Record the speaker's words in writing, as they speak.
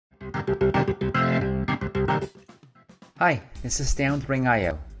Hi, this is Stan with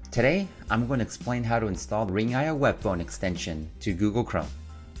Ring.io. Today, I'm going to explain how to install the Ring.io web phone extension to Google Chrome.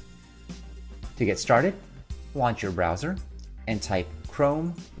 To get started, launch your browser and type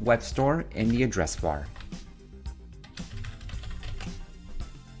Chrome Web Store in the address bar.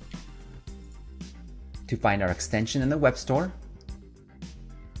 To find our extension in the web store,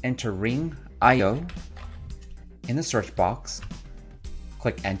 enter Ring.io in the search box,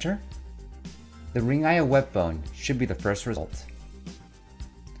 click Enter. The Ring.io web phone should be the first result.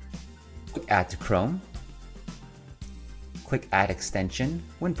 Click Add to Chrome. Click Add Extension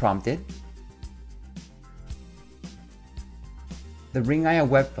when prompted. The Ring.io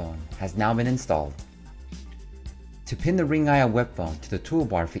web phone has now been installed. To pin the Ring.io web phone to the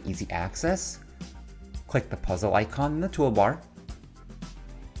toolbar for easy access, click the puzzle icon in the toolbar.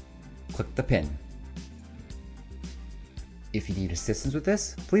 Click the pin. If you need assistance with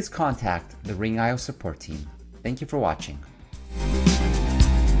this, please contact the Ring.io support team. Thank you for watching.